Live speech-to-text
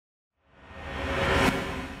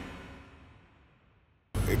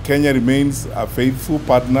Kenya remains a faithful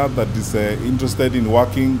partner that is interested in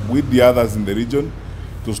working with the others in the region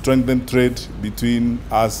to strengthen trade between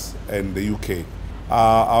us and the UK.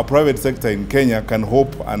 Our private sector in Kenya can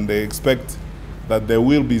hope and expect that there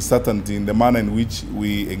will be certainty in the manner in which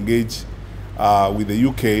we engage with the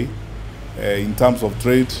UK in terms of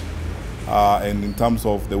trade and in terms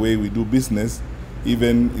of the way we do business,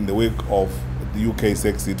 even in the wake of the UK's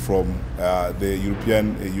exit from the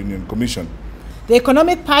European Union Commission. The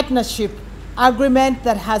economic partnership agreement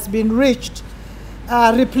that has been reached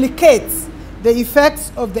replicates the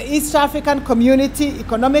effects of the East African Community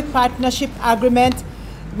Economic Partnership Agreement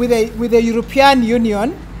with the European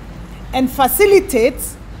Union and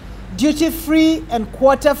facilitates duty-free and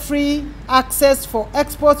quota-free access for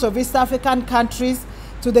exports of East African countries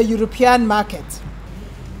to the European market.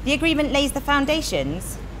 The agreement lays the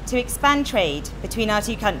foundations to expand trade between our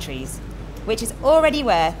two countries, which is already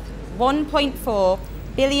worth £1.4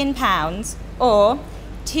 billion or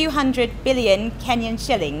 200 billion Kenyan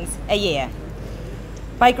shillings a year.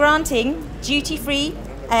 By granting duty-free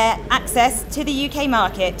access to the UK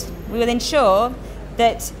market, we will ensure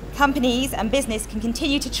that companies and business can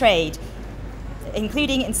continue to trade,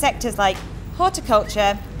 including in sectors like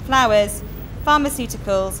horticulture, flowers,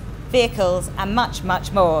 pharmaceuticals, vehicles, and much,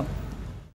 much more.